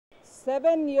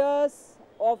7 years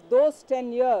of those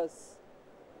 10 years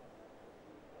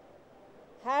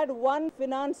had one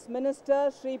finance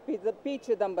minister, Sri P.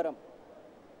 Chidambaram.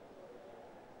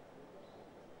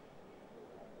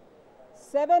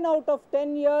 7 out of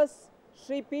 10 years,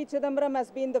 Sri P. Chidambaram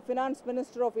has been the finance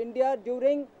minister of India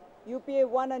during UPA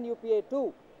 1 and UPA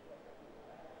 2.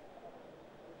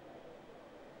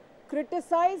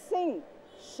 Criticizing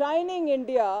Shining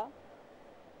India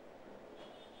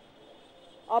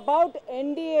about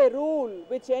NDA rule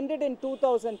which ended in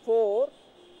 2004,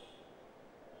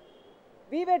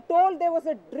 we were told there was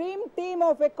a dream team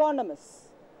of economists.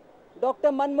 Dr.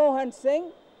 Manmohan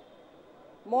Singh,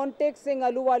 Montek Singh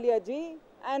Ahluwalia ji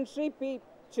and Sri P.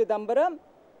 Chidambaram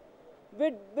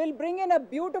will bring in a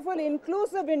beautiful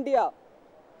inclusive India.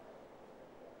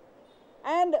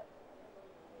 And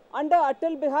under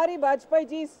Atal Bihari Vajpayee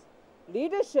ji's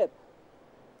leadership,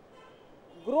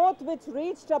 growth which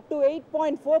reached up to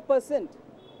 8.4%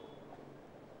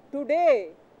 today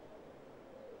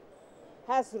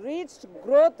has reached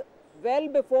growth well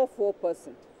before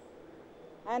 4%.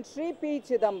 And Sri P.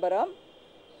 Chidambaram,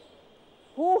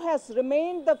 who has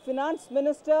remained the finance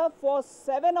minister for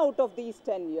 7 out of these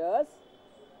 10 years,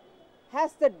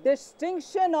 has the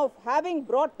distinction of having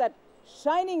brought that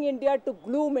shining India to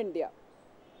gloom India.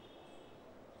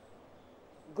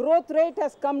 Growth rate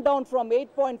has come down from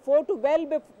 8.4 to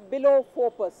well below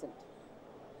 4%.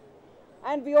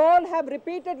 And we all have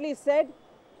repeatedly said,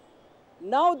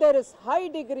 now there is high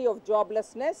degree of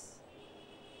joblessness,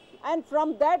 and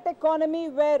from that economy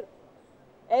where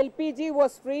LPG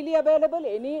was freely available,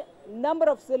 any number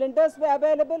of cylinders were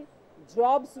available,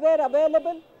 jobs were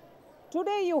available.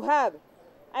 Today you have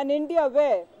an India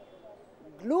where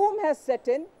gloom has set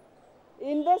in,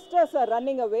 investors are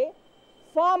running away,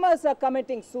 farmers are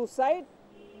committing suicide,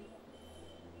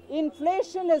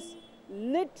 inflation is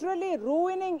literally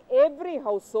ruining every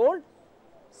household,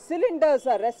 cylinders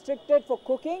are restricted for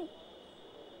cooking,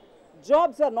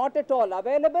 jobs are not at all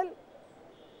available,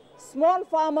 small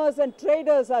farmers and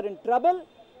traders are in trouble.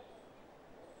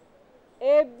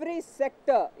 Every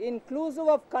sector, inclusive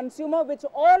of consumer, which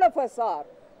all of us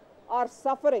are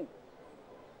suffering.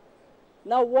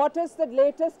 Now, what is the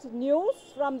latest news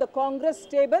from the Congress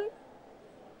table?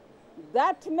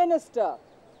 That minister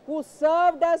who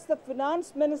served as the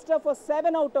finance minister for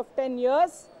 7 out of 10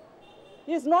 years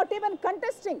is not even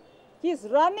contesting. He is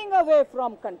running away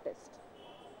from contest.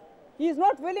 He is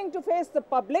not willing to face the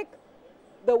public,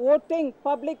 the voting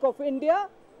public of India,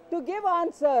 to give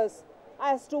answers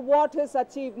as to what his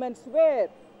achievements were.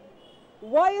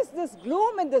 Why is this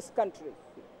gloom in this country?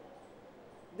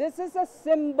 This is a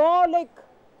symbolic,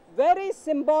 very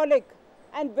symbolic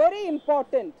and very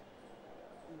important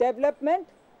development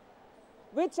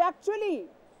which actually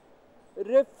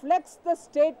reflects the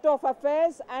state of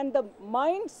affairs and the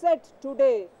mindset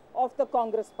today of the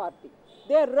Congress party.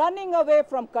 They are running away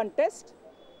from contest.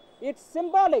 It's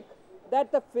symbolic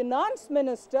that the finance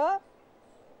minister,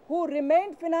 who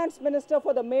remained finance minister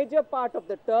for the major part of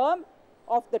the term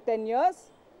of the 10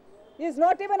 years, is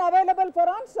not even available for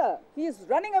answer. He is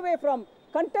running away from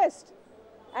contest.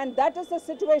 And that is the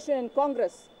situation in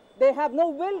Congress. They have no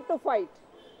will to fight.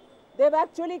 They've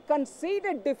actually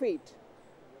conceded defeat.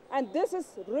 And this is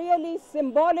really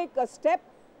symbolic, a step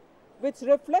which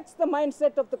reflects the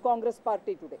mindset of the Congress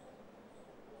party today.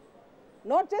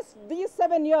 Not just these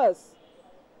 7 years.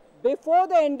 Before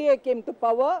the NDA came to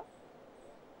power,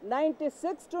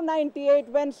 96 to 98,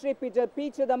 when Sri P.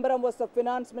 Chidambaram was the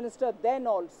finance minister, then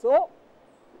also,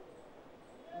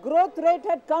 growth rate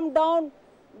had come down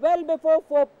well before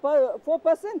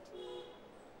 4%.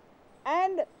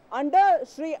 And under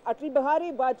Sri Atal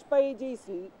Bihari Vajpayee ji's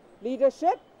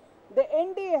leadership, the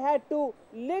NDA had to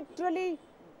literally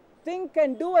think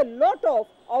and do a lot of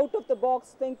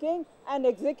out-of-the-box thinking and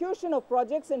execution of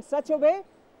projects in such a way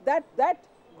that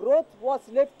growth was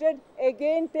lifted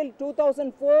again till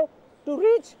 2004 to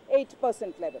reach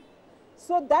 8% level.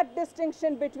 So that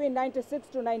distinction between 96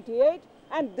 to 98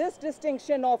 and this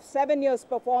distinction of 7 years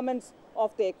performance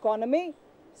of the economy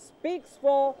speaks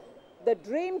for the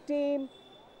dream team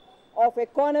of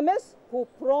economists who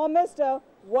promised a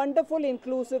wonderful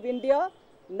inclusive India.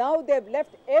 Now they've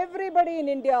left everybody in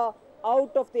India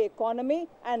out of the economy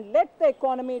and let the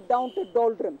economy down to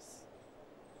doldrums.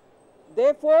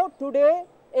 Therefore, today,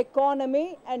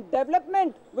 economy and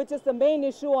development, which is the main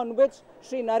issue on which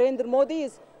Sri Narendra Modi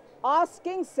is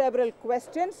asking several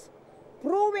questions,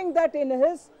 proving that in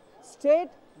his state,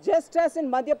 just as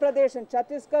in Madhya Pradesh and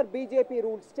Chhattisgarh, BJP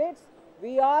ruled states,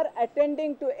 we are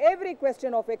attending to every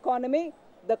question of economy.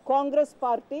 The Congress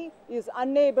party is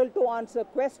unable to answer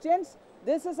questions.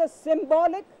 This is a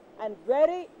symbolic and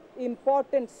very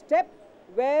important step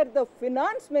where the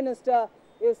finance minister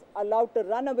is allowed to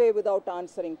run away without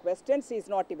answering questions. He is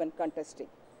not even contesting.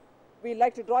 We'd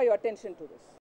like to draw your attention to this.